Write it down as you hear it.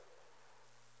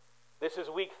This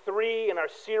is week 3 in our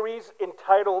series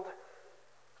entitled,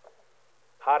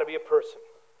 How to Be a Person.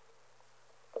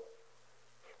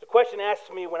 The question asked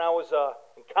to me when I was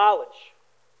in college.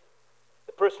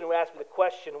 The person who asked me the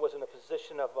question was in a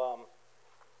position of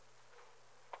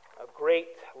great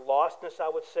lostness, I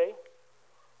would say.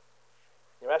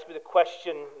 They asked me the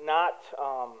question not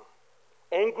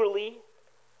angrily,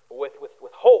 but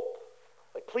with hope.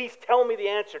 Like, please tell me the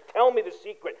answer. Tell me the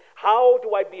secret. How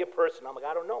do I be a person? I'm like,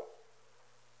 I don't know.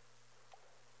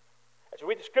 As we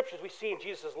read the scriptures we see in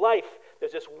Jesus' life,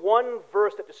 there's this one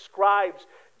verse that describes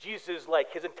Jesus'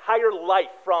 his entire life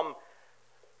from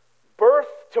birth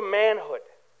to manhood.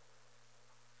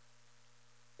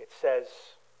 It says,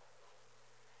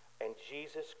 and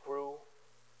Jesus grew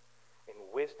in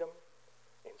wisdom,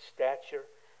 in stature,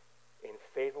 in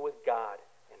favor with God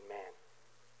and man.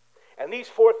 And these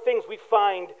 4 things, we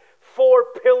find 4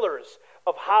 pillars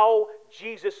of how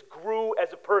Jesus grew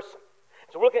as a person.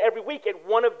 So we're looking every week at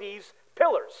one of these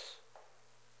pillars.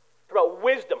 It's about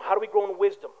wisdom. How do we grow in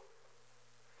wisdom?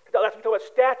 Last week we talked about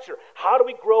stature. How do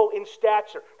we grow in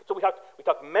stature? So we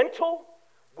talked mental,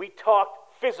 we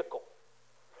talked physical.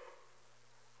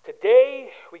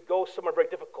 Today we go somewhere very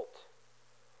difficult.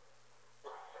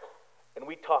 And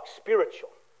we talk spiritual.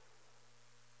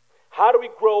 How do we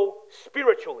grow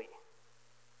spiritually?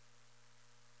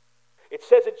 It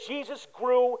says that Jesus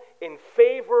grew in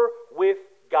favor with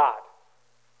God.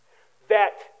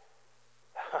 That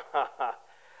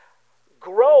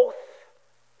growth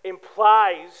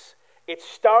implies it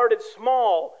started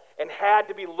small and had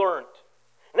to be learned.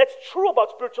 And that's true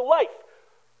about spiritual life.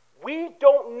 We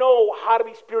don't know how to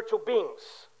be spiritual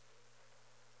beings.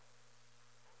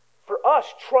 For us,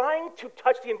 trying to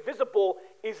touch the invisible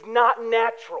is not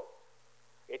natural.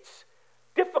 It's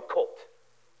difficult.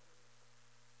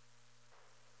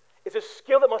 It's a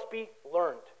skill that must be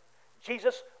learned.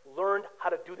 Jesus learned how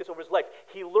to do this over his life.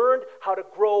 He learned how to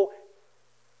grow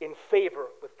in favor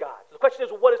with God. So the question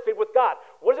is, what is favor with God?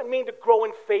 What does it mean to grow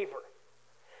in favor?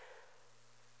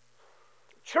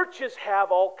 Churches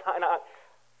have all kind of...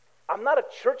 I'm not a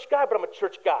church guy, but I'm a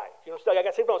church guy. You know, I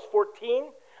got saved when I was 14.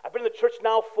 I've been in the church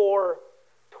now for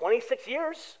 26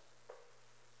 years.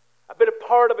 I've been a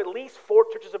part of at least 4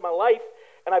 churches in my life,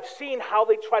 and I've seen how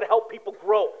they try to help people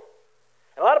grow.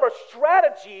 And a lot of our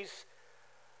strategies...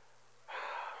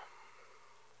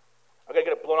 I'm going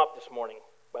to get it blown up this morning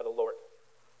by the Lord.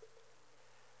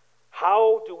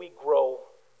 How do we grow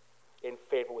in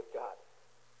favor with God?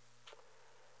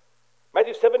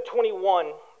 Matthew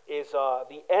 7:21 is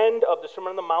the end of the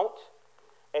Sermon on the Mount,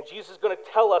 and Jesus is going to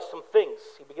tell us some things.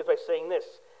 He begins by saying this.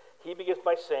 He begins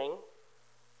by saying,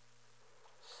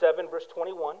 7 verse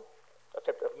 21 of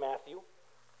chapter of Matthew,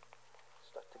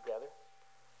 stuck together.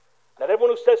 Not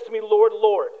everyone who says to me, Lord,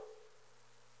 Lord,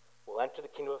 will enter the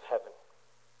kingdom of heaven.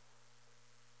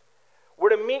 We're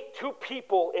to meet 2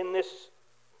 people in this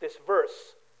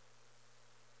verse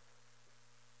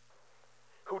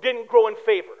who didn't grow in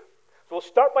favor. So we'll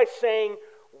start by saying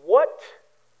what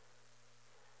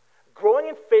growing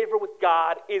in favor with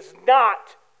God is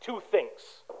not 2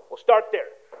 things. We'll start there.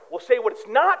 We'll say what it's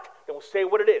not, then we'll say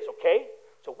what it is, okay?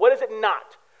 So what is it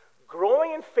not?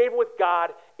 Growing in favor with God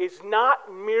is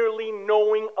not merely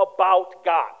knowing about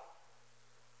God.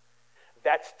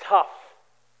 That's tough.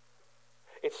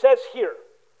 It says here,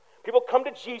 people come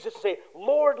to Jesus and say,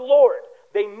 Lord, Lord.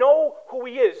 They know who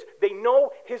he is. They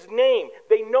know his name.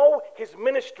 They know his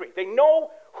ministry. They know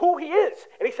who he is.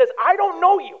 And he says, I don't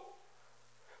know you.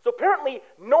 So apparently,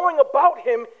 knowing about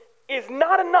him is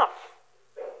not enough.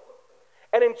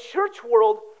 And in church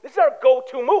world, this is our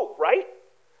go-to move, right?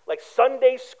 Like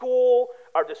Sunday school,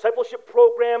 our discipleship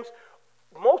programs.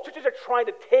 Most churches are trying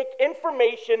to take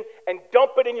information and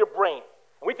dump it in your brain.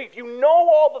 And we think if you know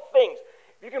all the things,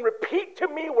 if you can repeat to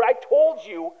me what I told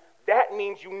you, that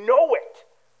means you know it.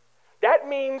 That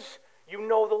means you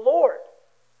know the Lord.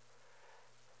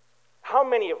 How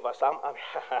many of us,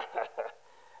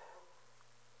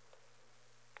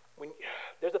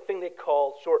 there's a thing they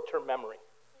call short-term memory.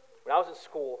 When I was in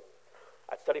school,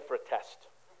 I'd study for a test.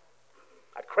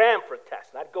 I'd cram for a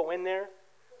test, and I'd go in there,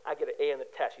 I'd get an A on the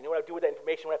test. You know what I'd do with that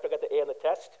information after I got the A on the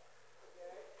test?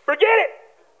 Forget it!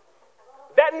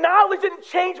 That knowledge didn't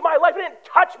change my life. It didn't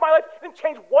touch my life. It didn't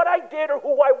change what I did or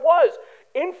who I was.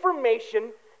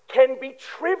 Information can be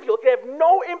trivial. It can have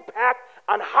no impact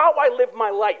on how I live my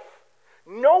life.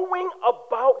 Knowing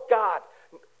about God,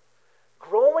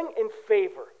 growing in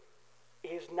favor,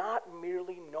 is not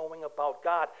merely knowing about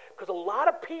God. Because a lot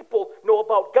of people know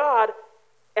about God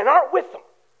and aren't with him.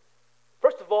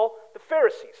 First of all, the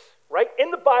Pharisees. right?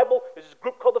 In the Bible, there's this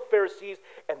group called the Pharisees,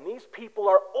 and these people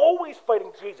are always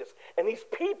fighting Jesus. And these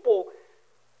people,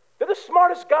 they're the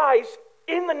smartest guys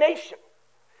in the nation.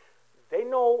 They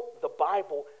know the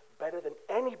Bible better than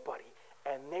anybody,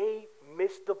 and they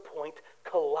miss the point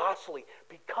colossally,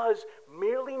 because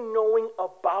merely knowing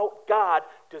about God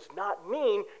does not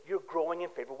mean you're growing in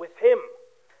favor with Him.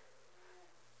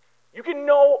 You can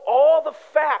know all the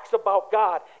facts about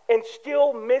God and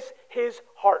still miss His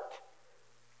heart.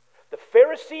 The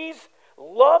Pharisees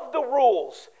loved the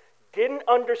rules, didn't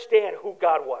understand who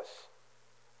God was.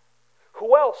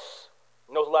 Who else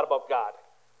knows a lot about God?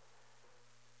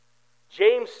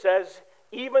 James says,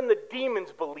 even the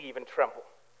demons believe and tremble.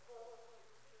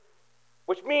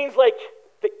 Which means, like,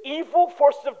 the evil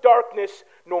forces of darkness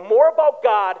know more about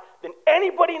God than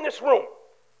anybody in this room.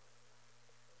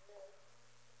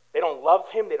 They don't love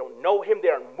Him, they don't know Him, they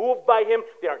aren't moved by Him,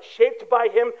 they aren't shaped by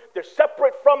Him, they're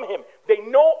separate from Him. They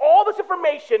know all this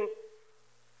information,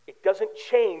 it doesn't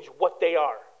change what they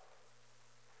are.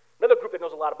 Another group that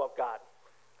knows a lot about God.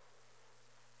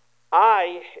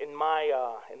 In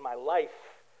my life,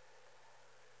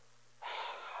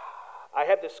 I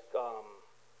have this,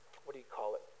 what do you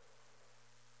call it?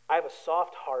 I have a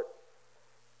soft heart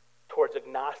towards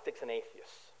agnostics and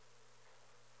atheists.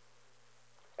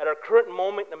 At our current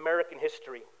moment in American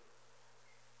history,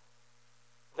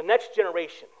 the next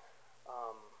generation,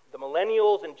 the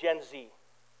millennials and Gen Z,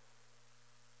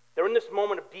 they're in this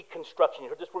moment of deconstruction. You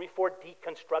heard this word before,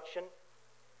 deconstruction?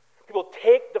 People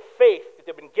take the faith that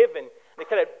they've been given,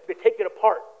 and they take it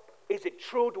apart. Is it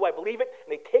true? Do I believe it?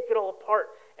 And they take it all apart.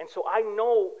 And so I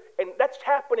know, and that's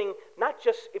happening not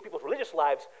just in people's religious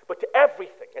lives, but to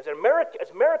everything. As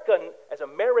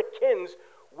Americans,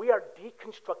 we are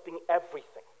deconstructing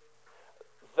everything.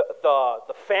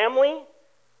 The family,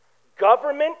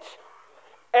 government,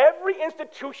 every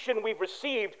institution we've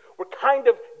received, we're kind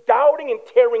of doubting and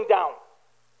tearing down.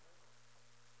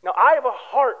 Now, I have a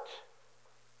heart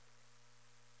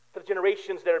for the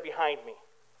generations that are behind me.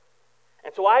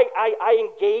 And so I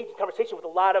engage in conversation with a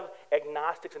lot of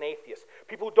agnostics and atheists,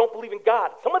 people who don't believe in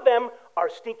God. Some of them are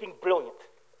stinking brilliant.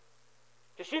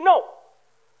 Just so you know,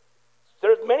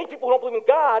 there's many people who don't believe in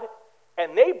God,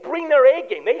 and they bring their A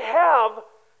game. They have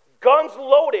guns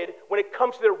loaded when it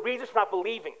comes to their reasons for not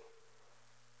believing.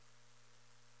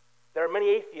 There are many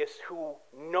atheists who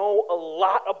know a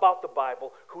lot about the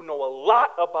Bible, who know a lot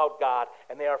about God,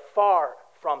 and they are far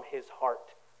from His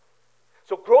heart.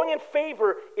 So growing in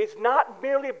favor is not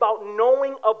merely about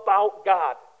knowing about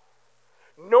God.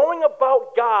 Knowing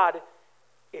about God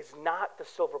is not the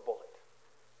silver bullet.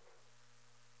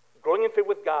 Growing in favor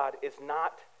with God is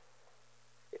not,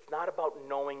 it's not about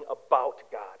knowing about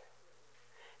God.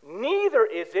 Neither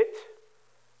is it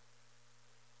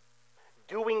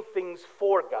doing things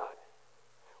for God.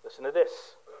 Listen to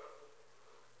this.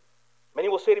 Many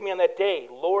will say to me on that day,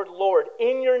 Lord, Lord,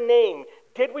 in your name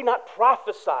did we not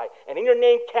prophesy, and in your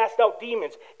name cast out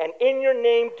demons, and in your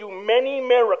name do many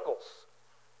miracles?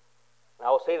 And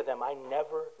I will say to them, I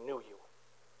never knew you.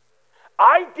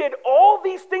 I did all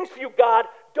these things for you, God.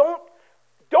 Don't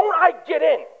I get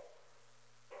in?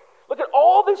 Look at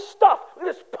all this stuff. Look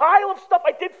at this pile of stuff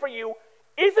I did for you.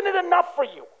 Isn't it enough for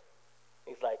you?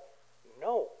 He's like,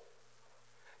 no.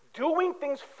 Doing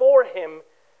things for Him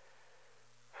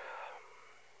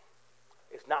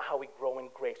is not how we grow in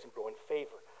grace and grow in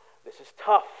favor. This is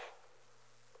tough.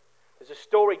 There's a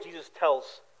story Jesus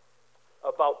tells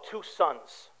about two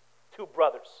sons, two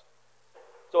brothers.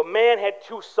 So a man had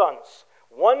two sons.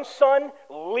 One son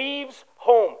leaves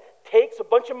home, takes a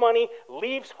bunch of money,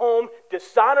 leaves home,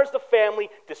 dishonors the family,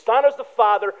 dishonors the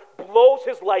father, blows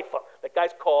his life up. That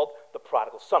guy's called the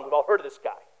prodigal son. We've all heard of this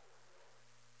guy.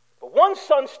 But one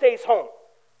son stays home.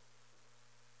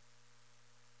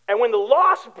 And when the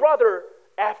lost brother,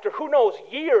 after who knows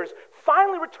years,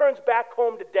 finally returns back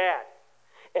home to dad,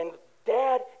 and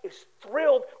dad is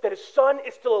thrilled that his son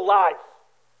is still alive.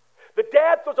 The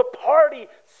dad throws a party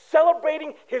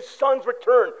celebrating his son's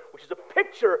return, which is a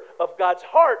picture of God's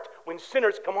heart when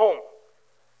sinners come home.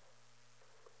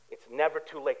 It's never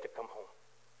too late to come home.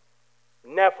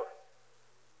 Never.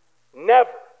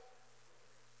 Never.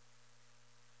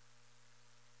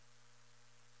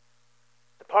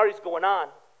 The party's going on,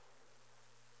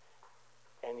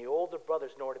 and the older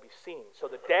brother's nowhere to be seen. So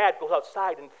the dad goes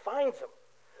outside and finds him.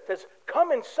 Says,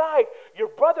 come inside. Your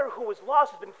brother who was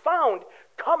lost has been found.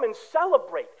 Come and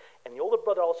celebrate. And the older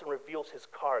brother also reveals his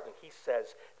card, and he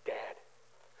says, Dad,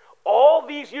 all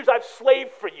these years I've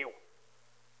slaved for you.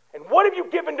 And what have you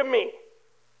given to me?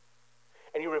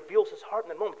 And he reveals his heart in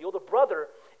that moment. The older brother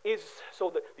so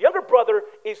the younger brother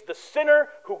is the sinner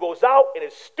who goes out and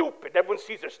is stupid. Everyone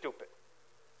sees they're stupid.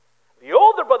 The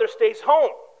older brother stays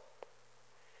home.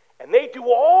 And they do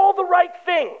all the right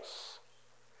things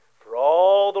for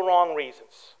all the wrong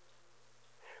reasons.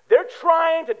 They're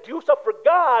trying to do stuff for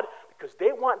God because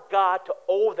they want God to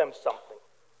owe them something.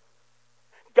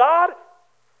 God,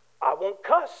 I won't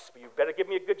cuss, but you better give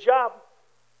me a good job.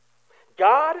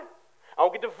 God, I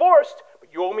won't get divorced,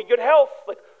 but you owe me good health.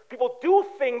 Like, people do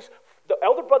things. The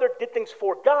elder brother did things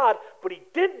for God, but he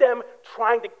did them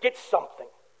trying to get something.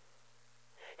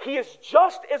 He is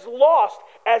just as lost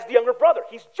as the younger brother.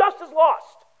 He's just as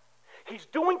lost. He's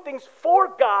doing things for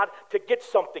God to get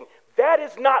something. That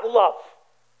is not love,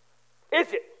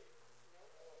 is it?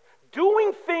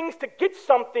 Doing things to get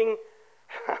something.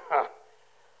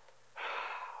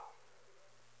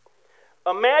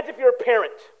 Imagine if you're a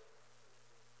parent.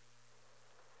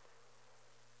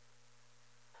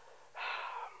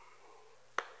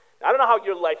 I don't know how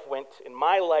your life went. In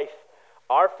my life,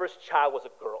 our first child was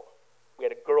a girl. We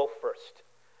had a girl first.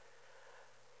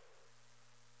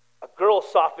 A girl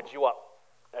softens you up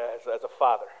as a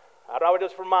father. I don't know how it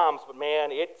is for moms, but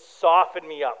man, it softened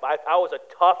me up. I was a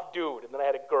tough dude, and then I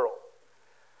had a girl.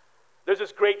 There's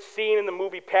this great scene in the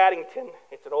movie Paddington.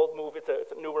 It's an old movie.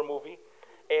 It's a newer movie.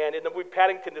 And in the movie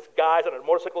Paddington, this guy's on a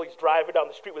motorcycle. He's driving down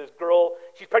the street with his girl.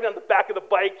 She's pregnant on the back of the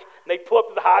bike, and they pull up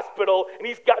to the hospital. And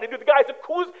the guy's the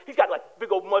coolest. He's got like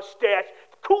big old mustache.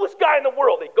 The coolest guy in the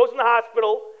world. He goes in the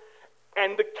hospital,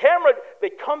 and the camera, they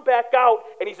come back out,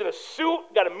 and he's in a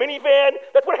suit, got a minivan.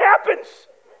 That's what happens.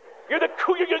 You're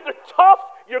tough,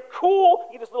 you're cool,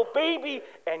 you're this little baby,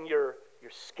 and you're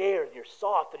scared, and you're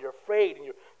soft, and you're afraid, and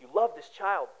you love this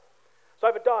child. So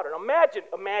I have a daughter. Now imagine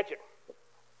if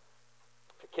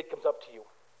your kid comes up to you,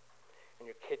 and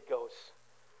your kid goes,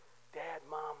 Dad,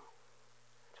 Mom,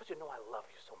 I just want you to know I love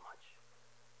you so much.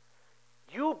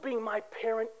 You being my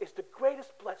parent is the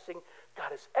greatest blessing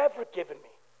God has ever given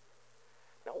me.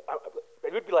 Now,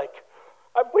 it would be like,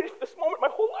 I've waited for this moment my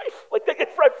whole life. Like, at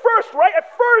first, right?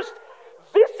 At first,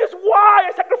 this is why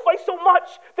I sacrifice so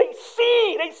much. They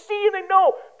see and they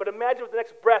know. But imagine what the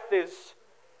next breath is.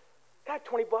 Can I have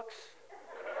 $20?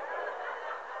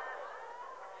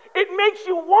 It makes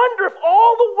you wonder if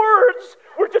all the words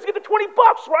were just get the $20,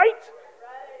 right?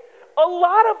 A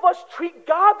lot of us treat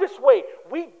God this way.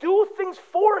 We do things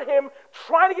for Him,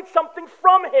 trying to get something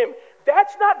from Him.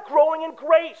 That's not growing in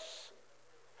grace.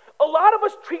 A lot of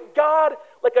us treat God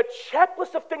like a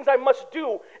checklist of things I must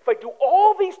do. If I do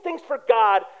all these things for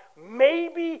God,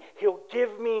 maybe He'll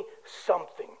give me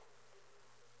something.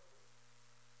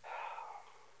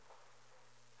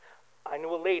 I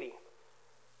knew a lady,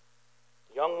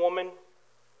 young woman,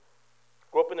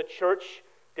 grew up in the church,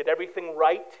 did everything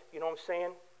right, you know what I'm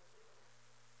saying?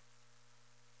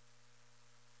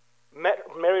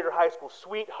 Married her high school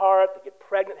sweetheart, they get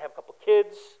pregnant, have a couple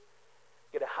kids,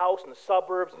 get a house in the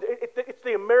suburbs. It's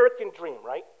the American dream,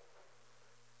 right?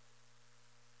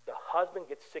 The husband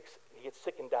gets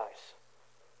sick and dies.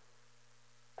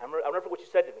 I remember what she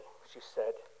said to me. She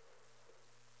said,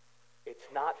 it's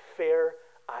not fair.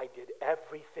 I did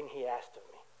everything he asked of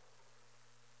me.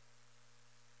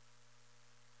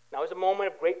 Now, it was a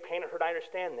moment of great pain and hurt. I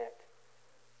understand that.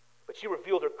 But she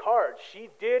revealed her cards. She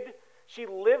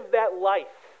lived that life.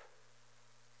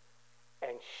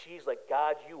 And she's like,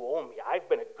 God, you owe me. I've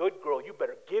been a good girl. You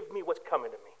better give me what's coming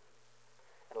to me.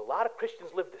 And a lot of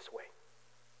Christians live this way.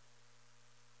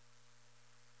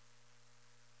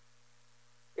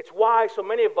 It's why so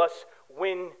many of us,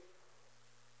 when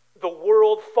the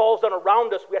world falls down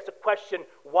around us, we ask the question,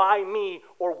 why me,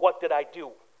 or what did I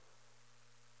do?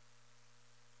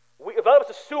 If all of us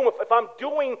assume if I'm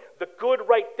doing the good,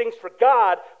 right things for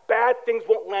God, bad things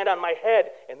won't land on my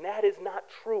head. And that is not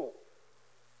true.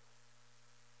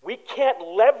 We can't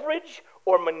leverage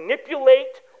or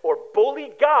manipulate or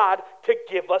bully God to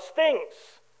give us things.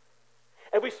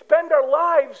 And we spend our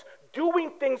lives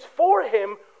doing things for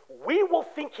Him, we will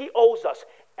think He owes us.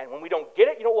 And when we don't get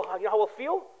it, you know how we'll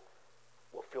feel?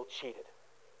 We'll feel cheated.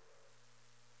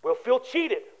 We'll feel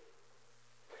cheated.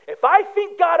 If I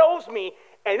think God owes me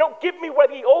and He don't give me what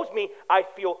He owes me, I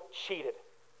feel cheated.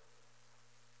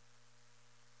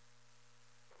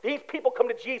 These people come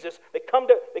to Jesus. They come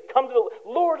to the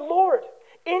Lord, Lord,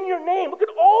 in your name. Look at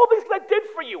all these things I did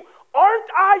for you.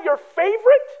 Aren't I your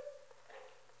favorite?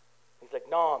 He's like,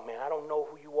 no, man, I don't know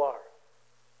who you are.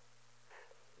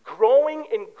 Growing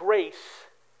in grace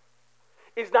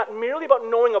is not merely about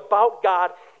knowing about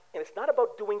God, and it's not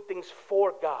about doing things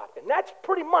for God. And that's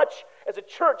pretty much, as a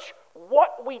church,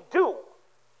 what we do.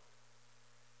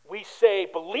 We say,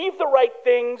 believe the right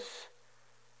things,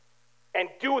 and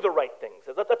do the right things.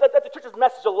 That's the church's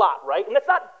message a lot, right? And that's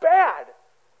not bad.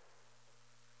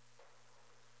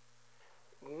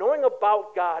 Knowing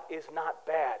about God is not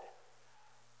bad.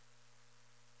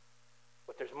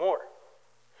 But there's more.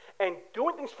 And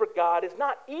doing things for God is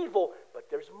not evil, but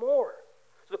there's more.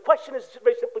 So the question is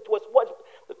very simply to us,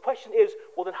 the question is,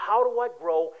 well then how do I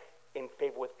grow in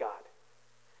favor with God?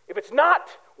 If it's not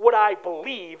what I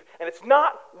believe and it's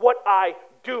not what I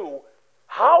do,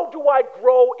 how do I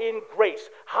grow in grace?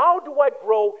 How do I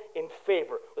grow in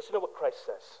favor? Listen to what Christ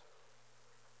says.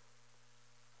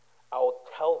 I will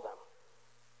tell them,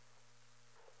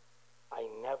 I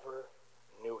never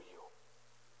knew you.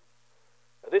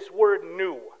 Now, this word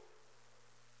knew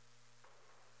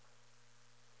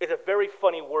is a very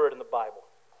funny word in the Bible.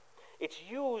 It's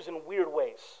used in weird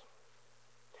ways.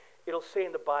 It'll say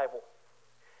in the Bible,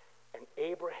 and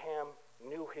Abraham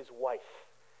knew his wife,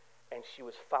 and she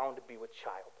was found to be with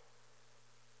child.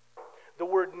 The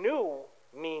word knew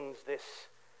means this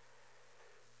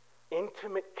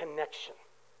intimate connection.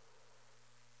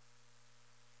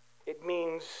 It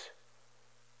means,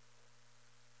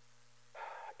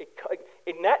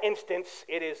 in that instance,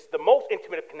 it is the most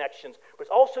intimate of connections, but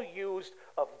it's also used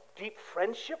of deep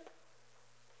friendship.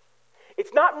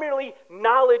 It's not merely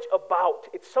knowledge about,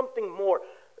 it's something more.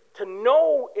 To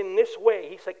know in this way,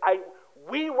 he's like,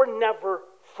 we were never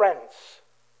friends.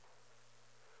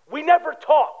 We never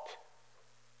talked.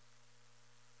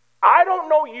 I don't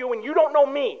know you and you don't know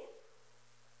me.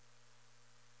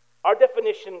 Our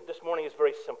definition this morning is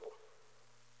very simple.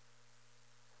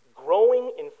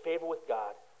 Growing in favor with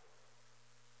God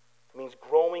means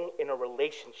growing in a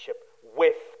relationship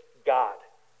with God.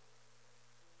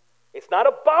 It's not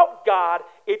about God,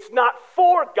 it's not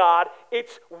for God,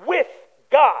 it's with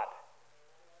God.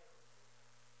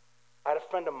 I had a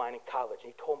friend of mine in college,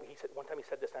 and one time he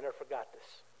said this, I never forgot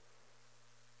this.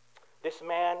 This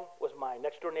man was my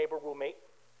next door neighbor roommate,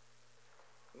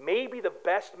 maybe the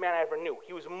best man I ever knew.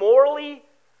 He was morally,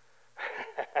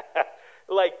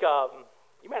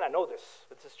 you may not know this,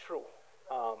 but this is true.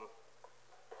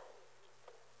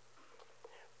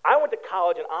 I went to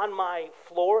college, and on my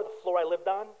floor, the floor I lived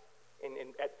on,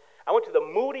 I went to the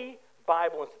Moody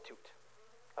Bible Institute,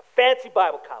 a fancy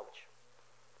Bible college.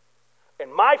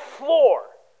 And my floor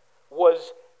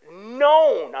was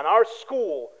known on our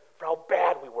school for how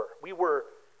bad we were.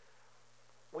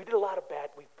 We did a lot of bad.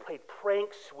 We played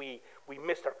pranks. We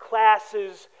missed our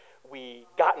classes. We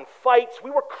got in fights.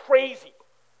 We were crazy.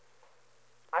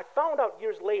 I found out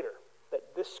years later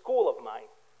that this school of mine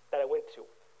that I went to,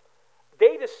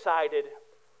 they decided,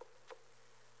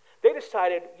 they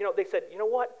said, you know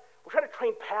what? We're trying to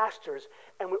train pastors,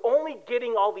 and we're only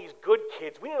getting all these good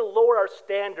kids. We need to lower our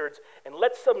standards and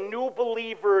let some new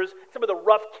believers, some of the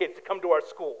rough kids to come to our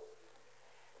school.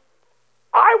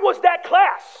 I was that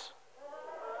class.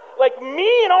 Like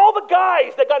me and all the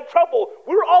guys that got in trouble,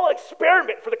 we were all an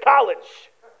experiment for the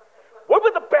college. What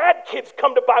would the bad kids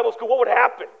come to Bible school? What would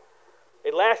happen?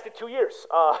 It lasted 2 years.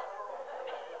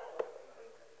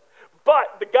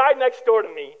 But the guy next door to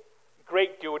me,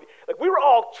 great dude, like we were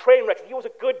all train wrecks. He was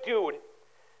a good dude.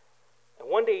 And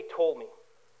one day he told me,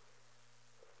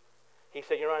 he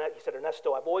said,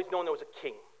 Ernesto, I've always known there was a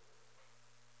king.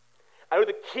 I knew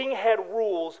the king had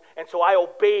rules, and so I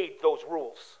obeyed those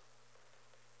rules.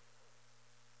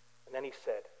 And then he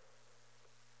said,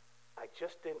 I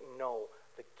just didn't know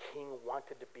the king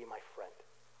wanted to be my friend.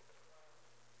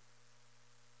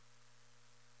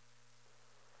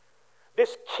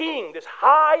 This king, this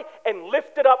high and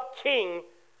lifted up king,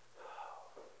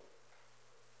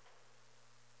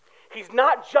 he's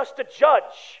not just a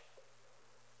judge.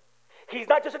 He's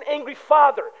not just an angry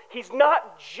father. He's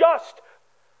not just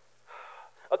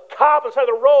a cop on the side of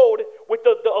the road with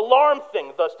the alarm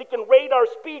thing, the sticking radar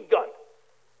speed gun.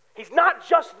 He's not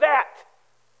just that.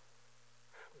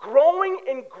 Growing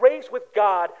in grace with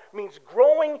God means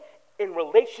growing in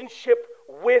relationship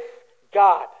with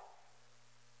God.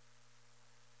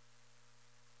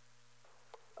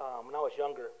 When I was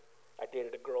younger, I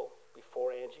dated a girl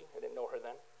before Angie. I didn't know her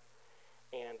then.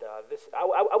 And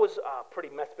I was a pretty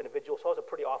messed up individual, so I was a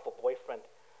pretty awful boyfriend.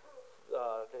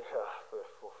 I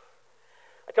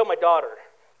tell my daughter,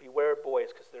 beware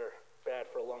boys, because they're bad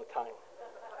for a long time.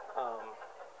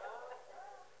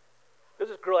 There's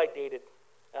this girl I dated,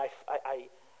 and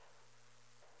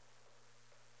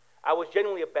I was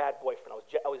genuinely a bad boyfriend.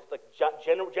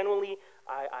 Genuinely,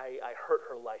 I hurt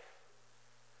her life.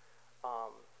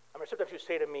 I remember sometimes she would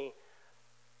say to me,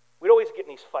 we'd always get in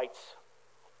these fights,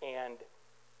 and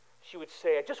she would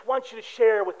say, I just want you to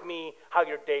share with me how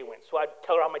your day went. So I'd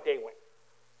tell her how my day went.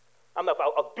 I'm like,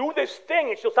 I'll do this thing,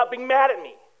 and she'll stop being mad at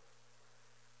me.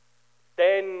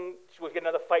 Then she would get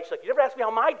another fight. She's like, you never asked me how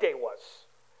my day was.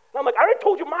 And I'm like, I already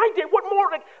told you my day. What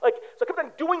more? So I kept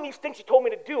on doing these things she told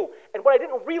me to do. And what I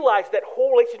didn't realize that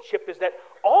whole relationship is that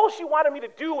all she wanted me to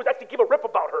do was actually give a rip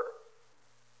about her.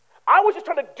 I was just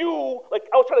trying to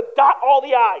I was trying to dot all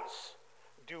the I's.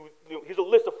 Here's a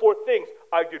list of 4 things.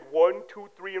 I did 1, 2,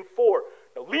 3, and 4.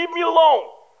 Now leave me alone.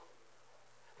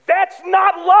 That's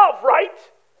not love, right?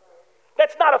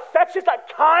 That's not affection. It's not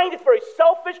kind. It's very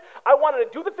selfish. I wanted to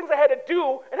do the things I had to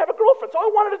do and have a girlfriend. That's all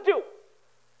I wanted to do.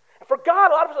 And for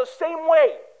God, a lot of us are the same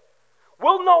way.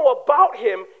 We'll know about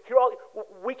him.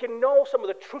 We can know some of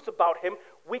the truth about him.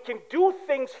 We can do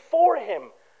things for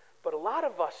him. But a lot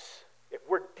of us, if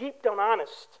we're deep down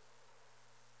honest,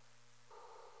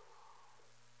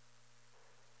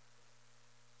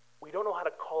 we don't know how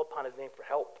to call upon his name for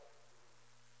help.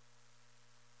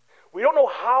 We don't know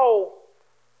how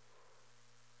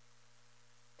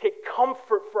to take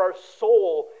comfort for our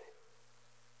soul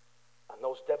on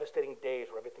those devastating days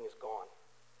where everything is gone.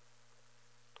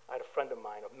 I had a friend of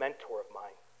mine, a mentor of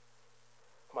mine,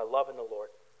 whom I love in the Lord.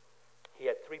 He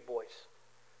had 3 boys.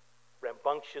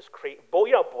 Rambunctious, you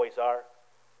know how boys are.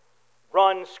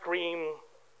 Run, scream,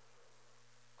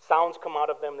 sounds come out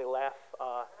of them, they laugh.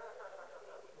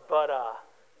 But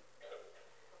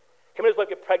him and his wife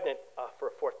get pregnant for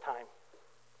a 4th time.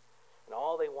 And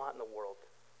all they want in the world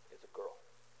is a girl.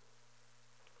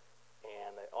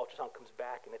 And the ultrasound comes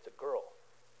back and it's a girl.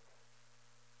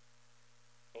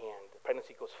 And the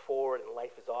pregnancy goes forward and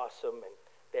life is awesome and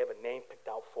they have a name picked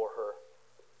out for her.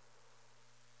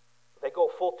 They go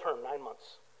full term, 9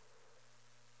 months.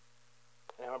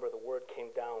 And I remember the word came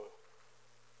down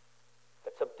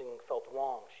that something felt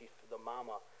wrong.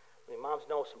 Moms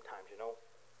know sometimes, you know.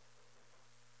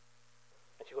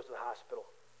 And she goes to the hospital.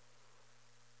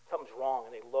 Something's wrong,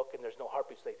 and they look, and there's no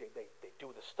heartbeats. They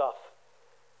do the stuff.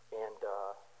 And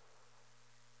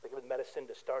they give it medicine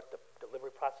to start the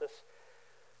delivery process.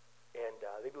 And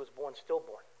the baby was born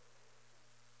stillborn.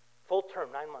 Full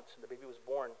term, 9 months, and the baby was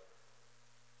born.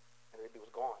 And the baby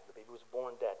was gone. The baby was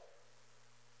born dead.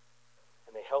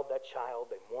 And they held that child.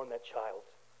 They mourned that child.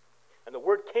 And the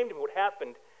word came to me what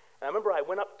happened. And I remember I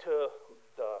went up to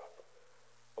the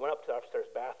upstairs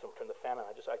bathroom, turned the fan on.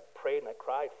 I prayed and I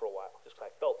cried for a while. Just I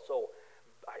felt so,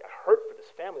 I hurt for this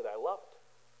family that I loved.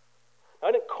 Now,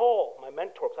 I didn't call my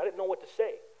mentor because I didn't know what to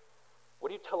say. What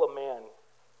do you tell a man?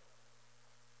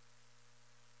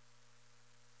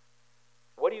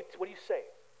 What do you say?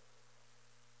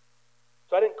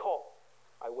 So I didn't call.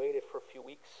 I waited for a few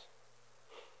weeks.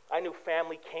 I knew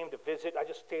family came to visit. I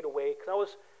just stayed away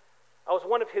because I was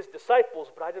one of his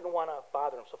disciples, but I didn't want to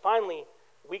bother him. So finally,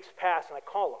 weeks passed, and I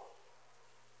call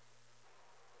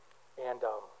him. And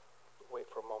wait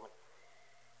for a moment.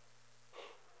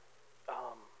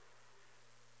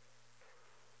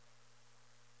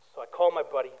 So I called my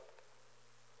buddy.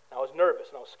 And I was nervous,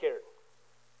 and I was scared.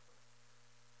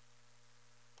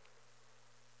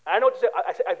 And I know what to say.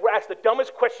 I asked the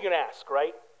dumbest question you can ask,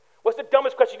 right? What's the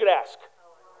dumbest question you could ask?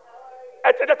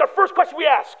 That's the first question we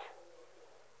ask.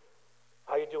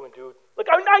 How you doing, dude? Like,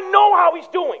 I know how he's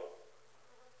doing.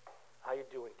 How you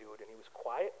doing, dude? And he was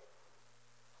quiet.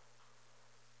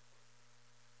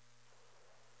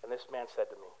 And this man said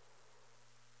to me,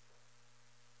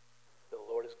 the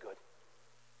Lord is good.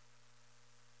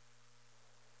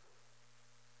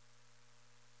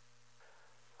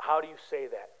 How do you say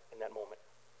that in that moment?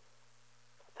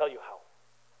 I'll tell you how.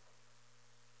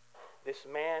 This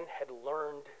man had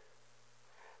learned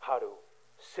how to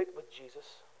sit with Jesus,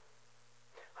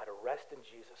 how to rest in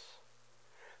Jesus,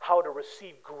 how to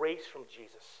receive grace from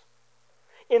Jesus.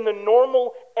 In the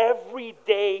normal,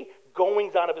 everyday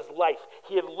goings on of his life,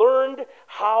 he had learned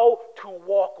how to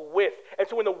walk with. And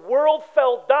so when the world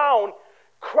fell down,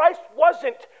 Christ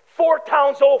wasn't 4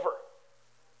 towns over.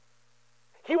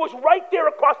 He was right there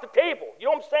across the table. You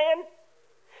know what I'm saying?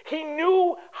 He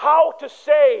knew how to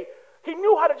say, he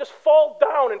knew how to just fall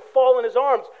down and fall in his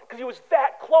arms because he was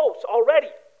that close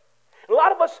already. And a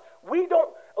lot of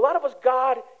us,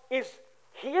 God is,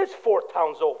 he is 4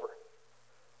 towns over.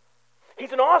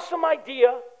 He's an awesome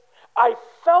idea. I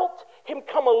felt him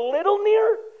come a little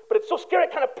near, but it's so scary I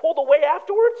kind of pulled away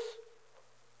afterwards.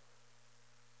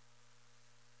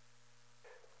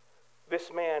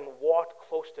 This man walked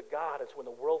close to God, and so when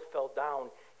the world fell down,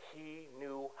 he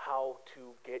knew how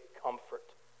to get comfort.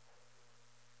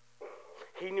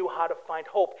 He knew how to find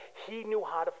hope. He knew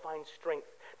how to find strength.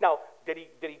 Now, did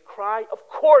he cry? Of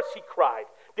course he cried.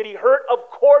 Did he hurt? Of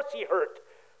course he hurt.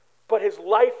 But his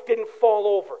life didn't fall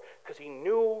over because he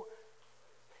knew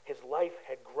his life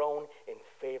had grown in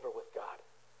favor with God.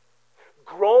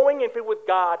 Growing growing in faith with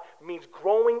God means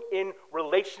growing in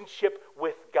relationship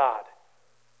with God.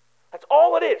 That's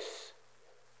all it is.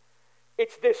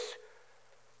 It's this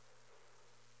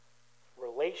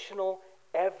relational,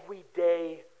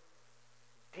 everyday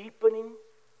deepening.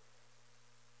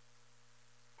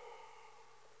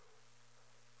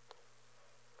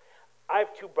 I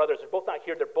have two brothers. They're both not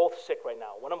here. They're both sick right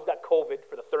now. One of them got COVID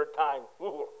for the third time.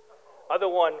 Ooh. Other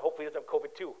one, hopefully, doesn't have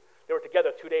COVID too. They were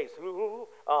together 2 days. Ooh.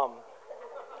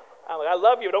 I'm like, I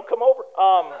love you. Don't come over.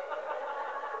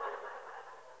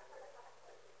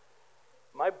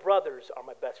 My brothers are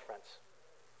my best friends.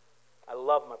 I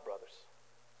love my brothers.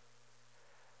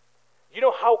 You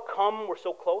know how come we're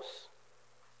so close?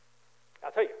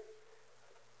 I'll tell you.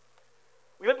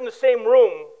 We lived in the same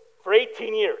room for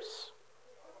 18 years.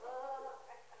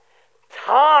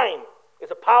 Time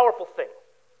is a powerful thing.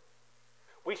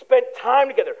 We spent time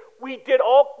together. We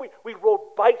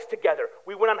rode bikes together.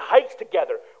 We went on hikes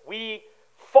together. We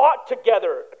fought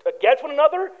together against one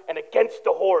another and against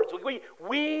the hordes.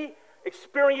 We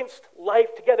experienced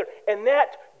life together. And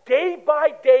that day by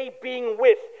day being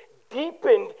with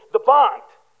deepened the bond.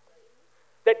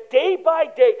 That day by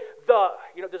day,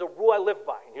 there's a rule I live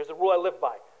by. And here's the rule I live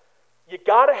by. You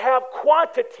got to have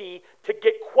quantity to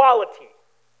get quality.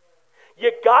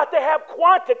 You got to have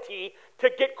quantity to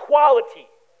get quality.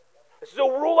 This is a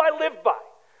rule I live by.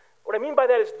 What I mean by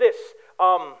that is this.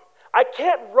 I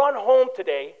can't run home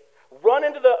today, run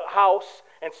into the house,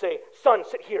 and say, son,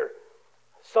 sit here.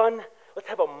 Son, let's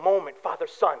have a moment, father,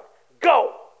 son.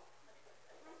 Go!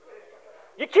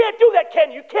 You can't do that,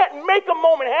 Ken. You can't make a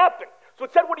moment happen. So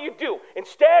instead, what do?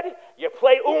 Instead, you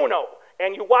play Uno,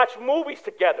 and you watch movies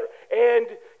together, and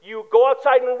you go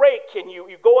outside and rake, and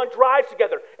you go on drives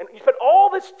together, and you spend all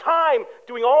this time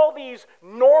doing all these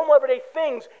normal everyday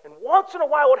things, and once in a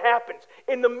while what happens?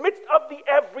 In the midst of the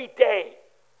everyday,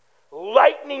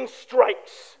 lightning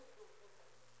strikes.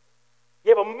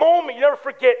 You have a moment you never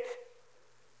forget.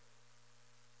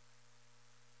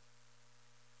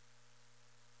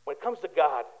 When it comes to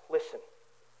God, listen.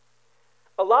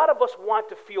 A lot of us want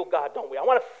to feel God, don't we? I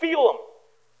want to feel Him.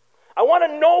 I want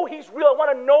to know He's real. I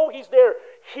want to know He's there.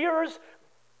 Here's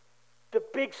the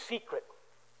big secret.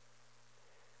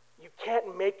 You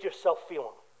can't make yourself feel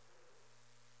Him.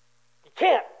 You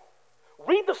can't.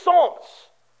 Read the Psalms.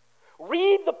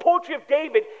 Read the poetry of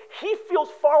David. He feels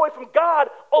far away from God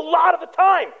a lot of the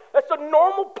time. That's a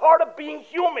normal part of being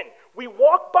human. We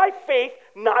walk by faith,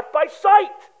 not by sight.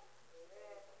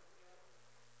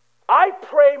 I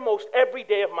pray most every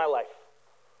day of my life.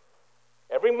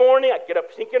 Every morning, I get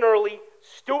up thinking early.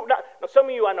 Now, some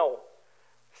of you I know.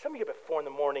 Some of you at 4 in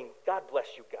the morning. God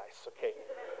bless you guys, okay?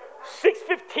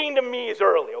 6:15 to me is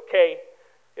early, okay?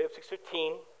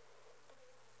 6:15.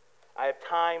 I have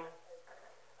time.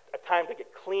 I have time to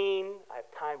get clean. I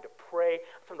have time to pray. I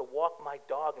have time to walk my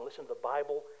dog and listen to the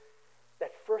Bible.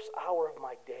 That first hour of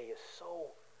my day is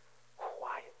so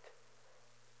quiet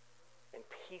and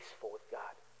peaceful with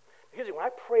God. Because when I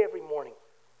pray every morning,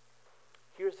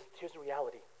 here's the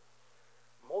reality.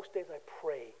 Most days I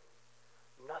pray,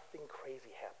 nothing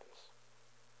crazy happens.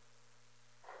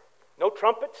 No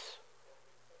trumpets,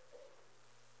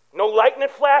 no lightning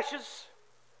flashes,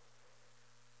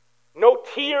 no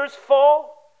tears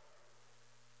fall.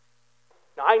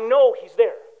 Now I know He's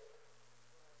there.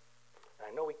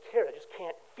 And I know He cares, I just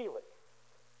can't feel it.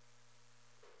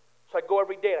 So I go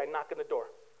every day and I knock on the door.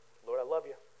 Lord, I love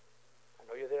you. I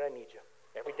know You're there, I need You.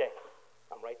 Every day.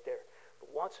 I'm right there.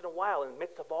 But once in a while, in the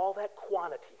midst of all that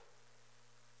quantity,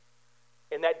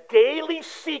 in that daily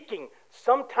seeking,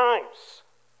 sometimes,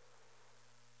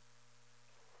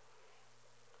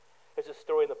 there's a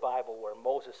story in the Bible where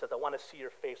Moses says, I want to see Your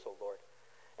face, O Lord.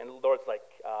 And the Lord's like,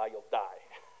 you'll die.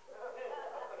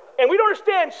 And we don't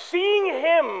understand, seeing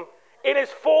Him in His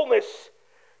fullness,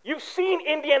 you've seen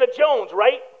Indiana Jones,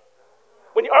 right?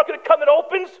 When the Ark of the Covenant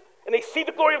opens, and they see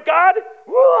the glory of God,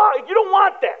 you don't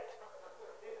want that.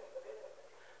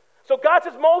 So God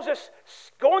says, Moses,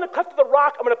 go on the cleft of the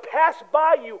rock. I'm going to pass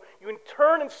by you. You can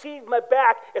turn and see my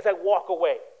back as I walk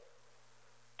away.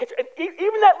 And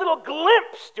even that little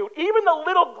glimpse, dude, even the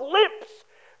little glimpse,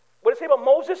 what does it say about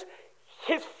Moses?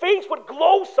 His face would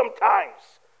glow sometimes,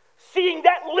 seeing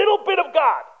that little bit of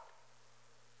God.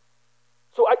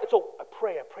 So I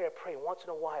pray. Once in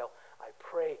a while, I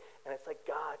pray, and it's like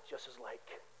God just is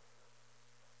like,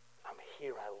 I'm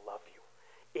here, I love you.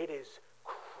 It is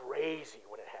crazy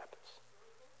when it happens.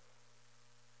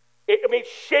 It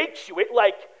shakes you.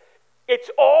 It's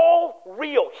all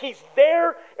real. He's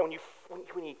there, and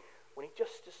when he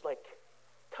just like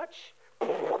touch,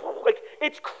 like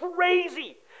It's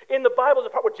crazy. In the Bible, there's a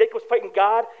part where Jacob was fighting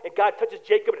God, and God touches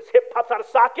Jacob, and his hip pops out of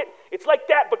socket. It's like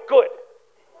that, but good.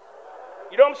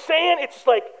 You know what I'm saying? It's just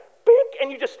like, bink,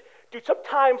 and you just, dude,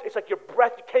 sometimes it's like your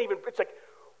breath, you can't even, it's like,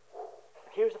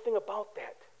 here's the thing about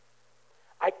that.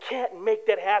 I can't make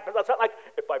that happen. It's not like,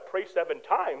 if I pray 7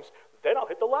 times, then I'll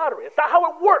hit the lottery. It's not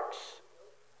how it works.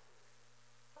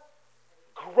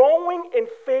 Growing in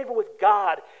favor with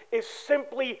God is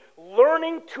simply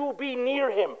learning to be near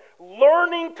him,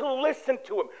 learning to listen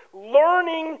to him,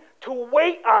 learning to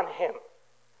wait on him.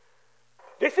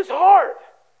 This is hard.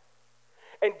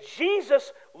 And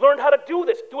Jesus learned how to do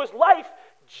this. Through his life,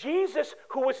 Jesus,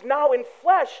 who was now in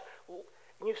flesh,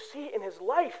 and you see in his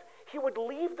life, he would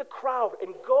leave the crowd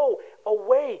and go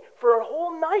away for a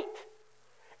whole night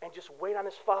and just wait on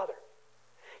his Father.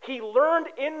 He learned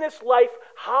in this life,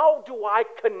 how do I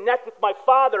connect with my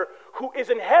Father who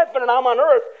is in heaven and I'm on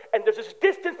earth, and there's this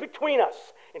distance between us.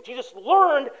 And Jesus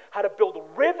learned how to build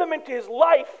rhythm into his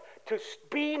life to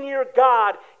be near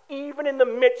God, even in the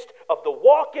midst of the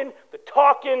walking, the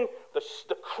talking, the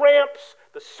cramps,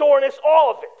 the soreness,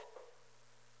 all of it.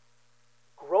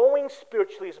 Growing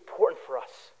spiritually is important for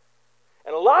us.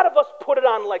 And a lot of us put it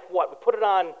on like what? We put it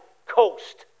on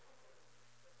coast.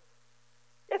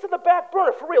 It's on the back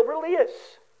burner, for real, it really is.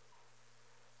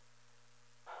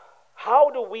 How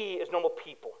do we, as normal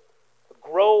people,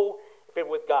 grow in favor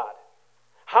with God?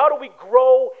 How do we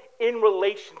grow in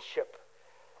relationship?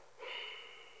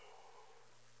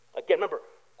 Again, remember,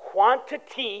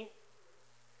 quantity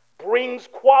brings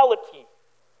quality.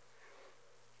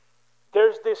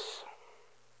 There's this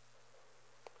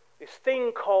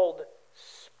thing called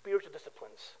spiritual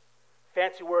disciplines.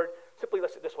 Fancy word, simply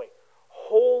let's say it this way.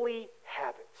 Holy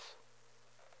habits.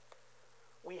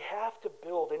 We have to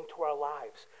build into our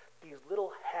lives these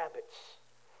little habits,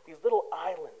 these little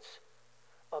islands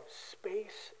of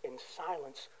space and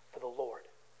silence for the Lord.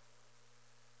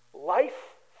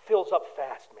 Life fills up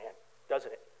fast, man,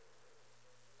 doesn't it?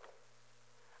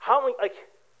 How many,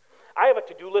 I have a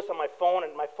to-do list on my phone,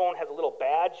 and my phone has a little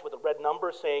badge with a red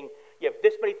number saying, you have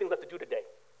this many things left to do today,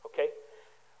 okay?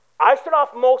 I start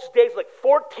off most days like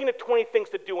 14 to 20 things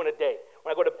to do in a day.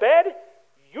 When I go to bed,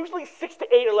 usually 6 to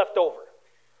 8 are left over.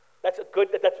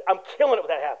 I'm killing it when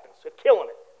that happens. I'm killing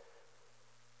it.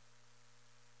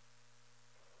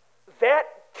 That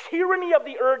tyranny of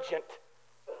the urgent,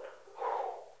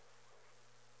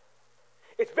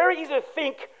 it's very easy to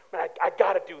think, man, I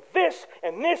got to do this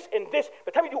and this and this. By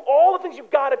the time you do all the things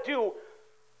you've got to do,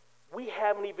 we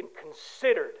haven't even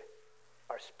considered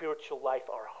our spiritual life,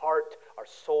 our heart, our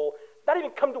soul, not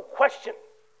even come to question.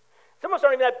 Some of us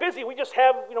aren't even that busy. We just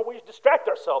have, we just distract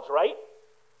ourselves, right?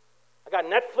 I got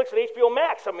Netflix and HBO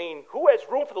Max. I mean, who has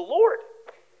room for the Lord?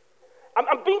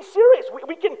 I'm being serious.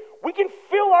 We can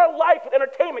fill our life with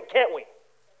entertainment, can't we?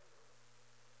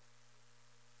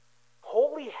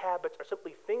 Holy habits are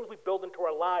simply things we build into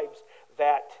our lives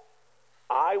that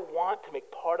I want to make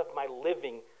part of my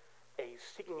living, a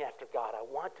seeking after God. I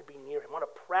want to be near him. I want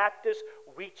to practice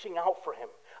reaching out for him.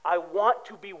 I want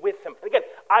to be with him. And again,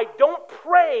 I don't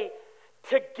pray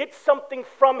to get something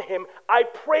from him. I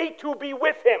pray to be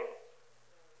with him.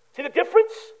 See the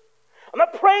difference? I'm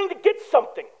not praying to get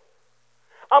something.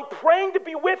 I'm praying to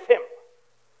be with him.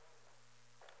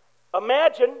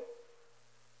 Imagine,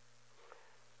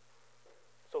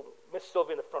 so Miss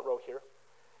Sylvia in the front row here,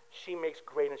 she makes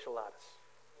great enchiladas.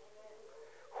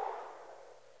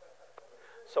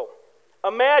 So,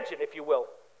 imagine, if you will,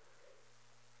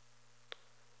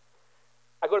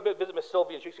 I go to visit Miss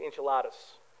Sylvia and she makes enchiladas.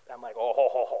 And I'm like,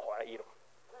 I eat them.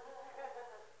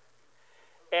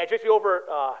 And she takes me over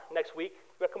next week.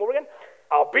 You want to come over again?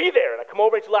 I'll be there. And I come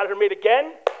over, enchiladas are made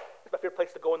again. It's my favorite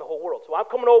place to go in the whole world. So I'm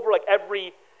coming over like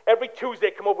every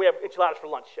Tuesday, come over, we have enchiladas for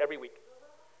lunch every week.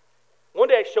 One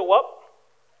day I show up,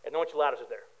 and no enchiladas are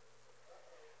there.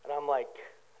 And I'm like,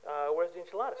 where's the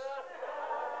enchiladas?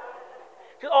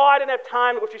 She says, I didn't have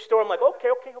time to go to the store. I'm like, okay.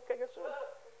 Yes, sir.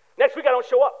 Next week I don't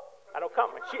show up. I don't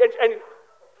come. And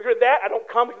figure that, I don't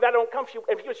come. That I don't come. She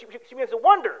begins to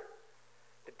wonder,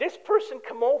 did this person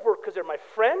come over because they're my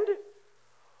friend?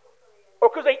 Or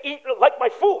because they eat like my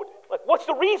food? Like, what's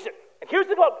the reason? And here's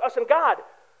the thing about us and God.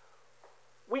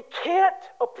 We can't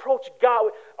approach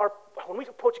God, when we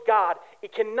approach God,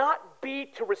 it cannot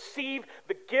be to receive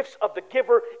the gifts of the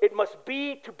giver. It must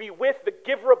be to be with the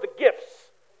giver of the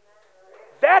gifts.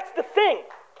 That's the thing.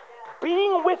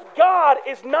 Being with God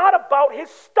is not about his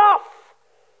stuff.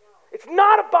 It's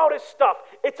not about his stuff.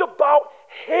 It's about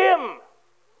him.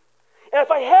 And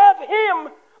if I have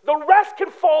him, the rest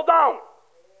can fall down.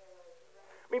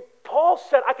 I mean, Paul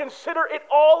said, I consider it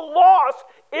all loss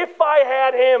if I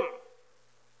had him.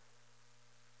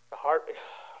 hard.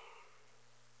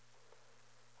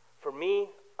 For me,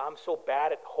 I'm so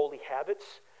bad at holy habits.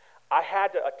 I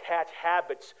had to attach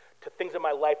habits to things in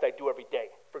my life that I do every day.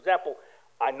 For example,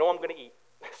 I know I'm going to eat.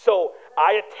 So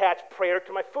I attach prayer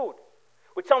to my food,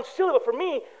 which sounds silly, but for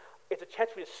me, it's a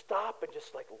chance for me to stop and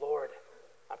just like, Lord,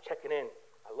 I'm checking in.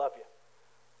 I love you.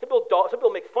 Some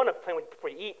people make fun of praying before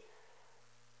you eat.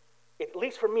 At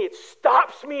least for me, it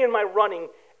stops me in my running,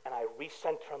 and I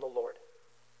recenter on the Lord.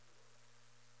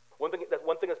 One thing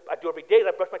I do every day is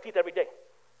I brush my teeth every day.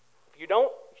 If you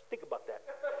don't, you should think about that.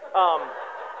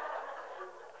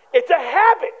 It's a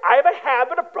habit. I have a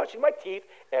habit of brushing my teeth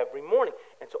every morning.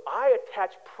 And so I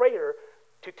attach prayer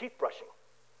to teeth brushing.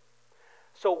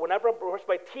 So whenever I brush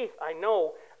my teeth, I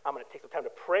know I'm going to take some time to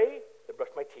pray and brush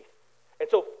my teeth. And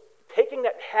so taking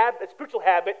that habit, that spiritual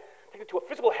habit, taking it to a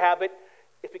physical habit,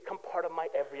 it's become part of my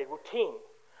everyday routine.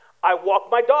 I walk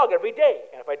my dog every day,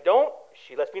 and if I don't,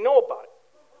 she lets me know about it.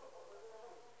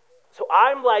 So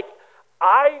I'm like,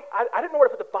 I didn't know where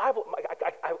to put the Bible.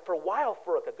 For a while,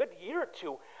 for like a good year or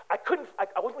two, I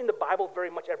wasn't reading the Bible very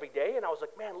much every day, and I was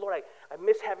like, man, Lord, I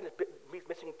miss having this,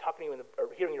 missing talking to you or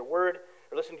hearing your word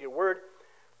or listening to your word.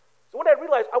 So one day I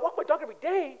realized I walk my dog every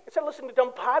day. Instead of listening to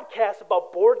dumb podcasts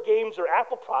about board games or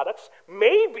Apple products,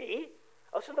 maybe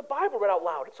I listen to the Bible read out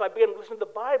loud. And so I began listening to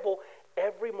the Bible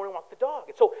every morning, walk the dog.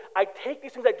 And so I take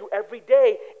these things I do every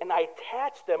day and I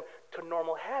attach them to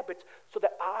normal habits so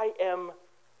that I am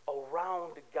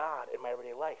around God in my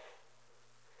everyday life.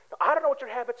 Now, I don't know what your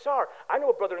habits are. I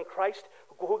know a brother in Christ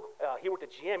who he worked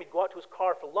at GM. He'd go out to his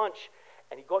car for lunch,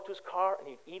 and he'd go out to his car and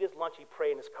he'd eat his lunch. He'd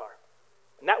pray in his car,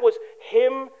 and that was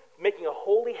him making a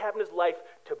holy habit in his life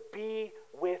to be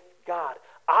with God.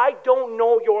 I don't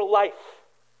know your life,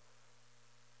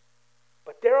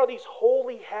 but there are these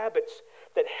holy habits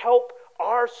that help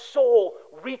our soul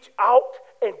reach out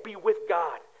and be with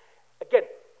God. Again,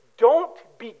 don't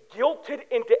be guilted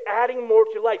into adding more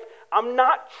to your life. I'm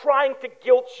not trying to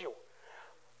guilt you.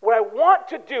 What I want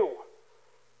to do,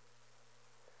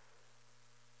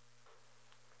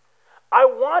 I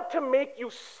want to make you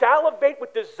salivate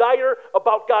with desire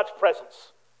about God's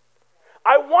presence.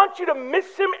 I want you to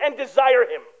miss Him and desire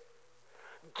Him.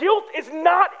 Guilt is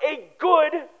not a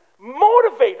good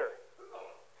motivator.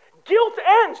 Guilt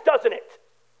ends, doesn't it?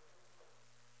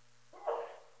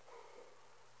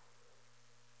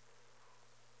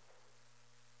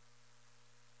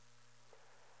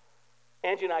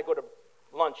 Angie and I go to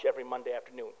lunch every Monday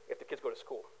afternoon if the kids go to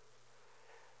school.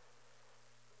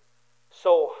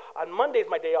 So on Monday is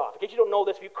my day off. In case you don't know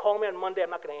this, if you call me on Monday,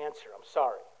 I'm not going to answer. I'm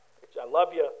sorry. I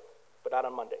love you, but not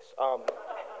on Mondays.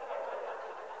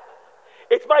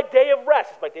 It's my day of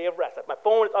rest. It's my day of rest. My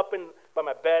phone is up by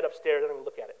my bed upstairs. I don't even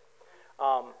look at it.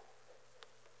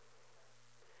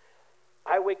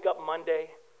 I wake up Monday.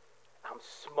 I'm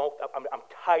smoked. I'm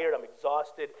tired. I'm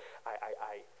exhausted.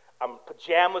 I'm in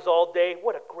pajamas all day.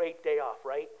 What a great day off,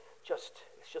 right? It's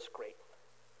just great.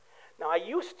 Now, I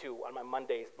used to, on my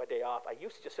Mondays, my day off, I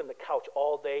used to just sit on the couch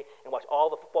all day and watch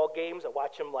all the football games. I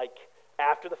watch them like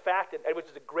after the fact, and it was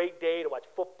just a great day to watch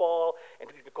football and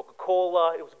drink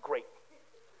Coca-Cola. It was great.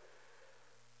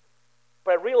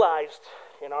 But I realized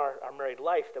in our married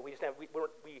life that we didn't have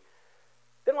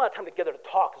a lot of time together to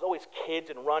talk. There's always kids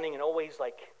and running and always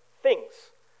like things.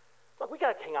 Like, we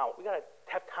got to hang out. We got to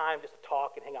have time just to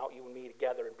talk and hang out, you and me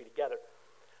together and be together.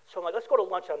 So I'm like, let's go to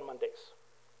lunch on Mondays.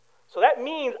 So that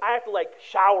means I have to like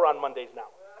shower on Mondays now.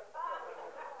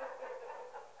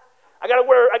 I got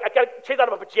to change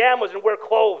out of my pajamas and wear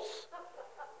clothes.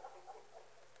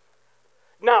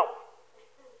 Now,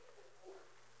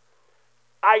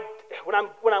 when I'm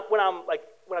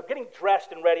getting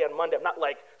dressed and ready on Monday, I'm not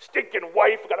like, stinking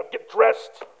wife, I got to get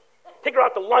dressed, take her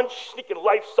out to lunch, stinking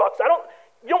life sucks.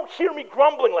 You don't hear me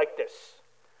grumbling like this.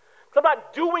 Because I'm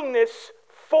not doing this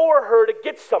for her to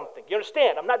get something. You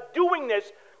understand? I'm not doing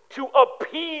this to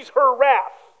appease her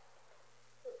wrath.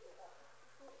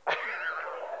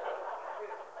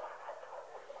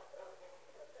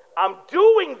 I'm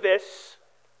doing this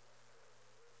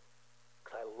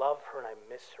because I love her and I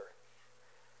miss her.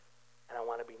 And I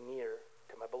want to be near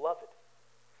to my beloved.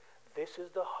 This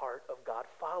is the heart of God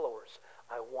followers.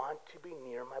 I want to be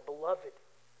near my beloved.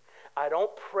 I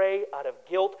don't pray out of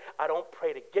guilt. I don't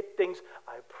pray to get things.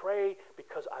 I pray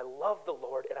because I love the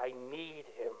Lord and I need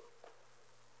Him.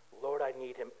 Lord, I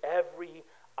need Him. Every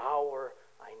hour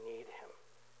I need Him.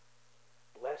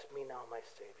 Bless me now, my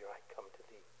Savior. I come to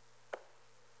Thee.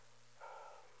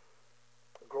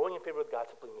 Growing in favor with God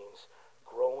simply means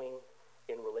growing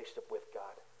in relationship with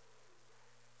God.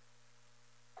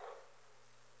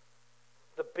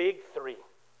 The big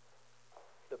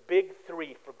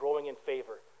three for growing in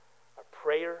favor are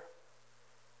prayer,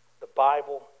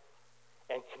 Bible,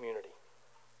 and community.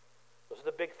 Those are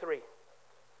the big three.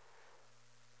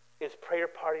 Is prayer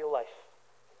part of your life?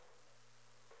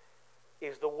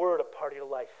 Is the Word a part of your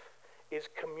life? Is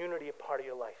community a part of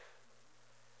your life?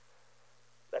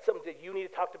 That's something that you need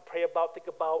to talk to, pray about, think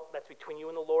about. That's between you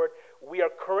and the Lord. We are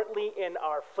currently in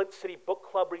our Flint City Book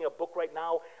Club reading a book right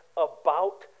now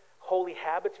about holy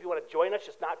habits. If you want to join us,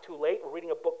 it's not too late. We're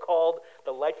reading a book called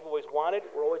The Life You've Always Wanted.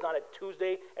 We're always on at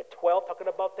Tuesday at 12 talking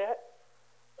about that.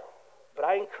 But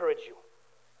I encourage you.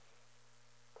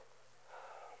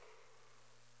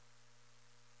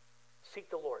 Seek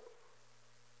the Lord.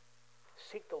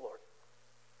 Seek the Lord.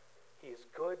 He is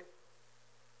good.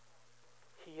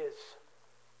 He is.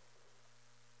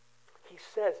 He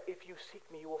says, if you seek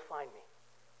me, you will find me.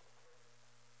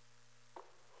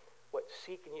 What?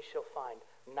 Seek and ye shall find.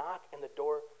 Knock and the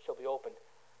door shall be opened.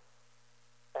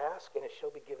 Ask and it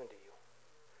shall be given to you.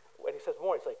 When he says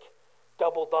more, it's like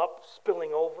doubled up,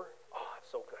 spilling over. Oh,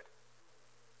 it's so good.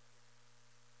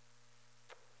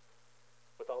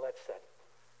 With all that said,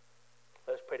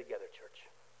 let us pray together, church.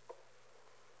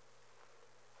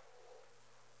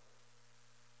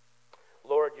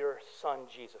 Lord, your son,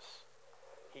 Jesus,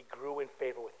 he grew in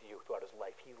favor with you throughout his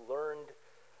life. He learned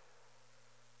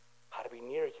how to be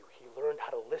near you. He learned how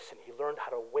to listen. He learned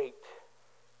how to wait.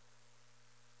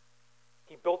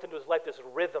 He built into his life this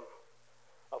rhythm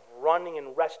of running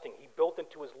and resting. He built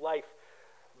into his life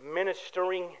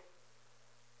ministering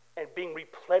and being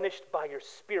replenished by your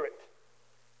Spirit.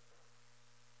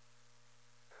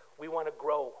 We want to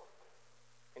grow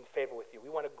in favor with you. We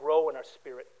want to grow in our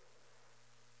spirit.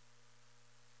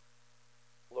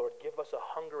 Lord, give us a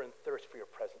hunger and thirst for your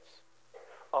presence.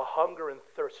 A hunger and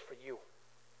thirst for you.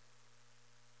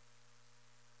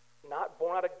 Not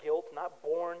born out of guilt, not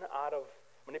born out of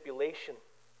manipulation,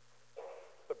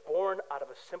 but born out of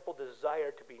a simple desire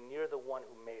to be near the one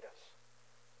who made us.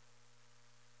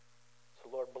 So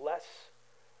Lord, bless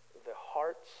the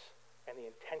hearts and the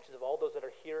intentions of all those that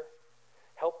are here.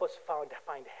 Help us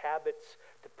find habits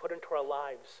to put into our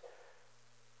lives.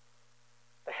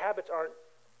 The habits aren't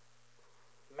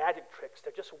magic tricks.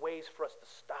 They're just ways for us to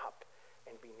stop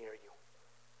and be near you.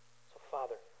 So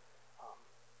Father,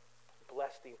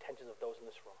 bless the intentions of those in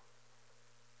this room.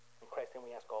 In Christ's name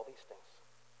we ask all these things.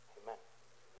 Amen.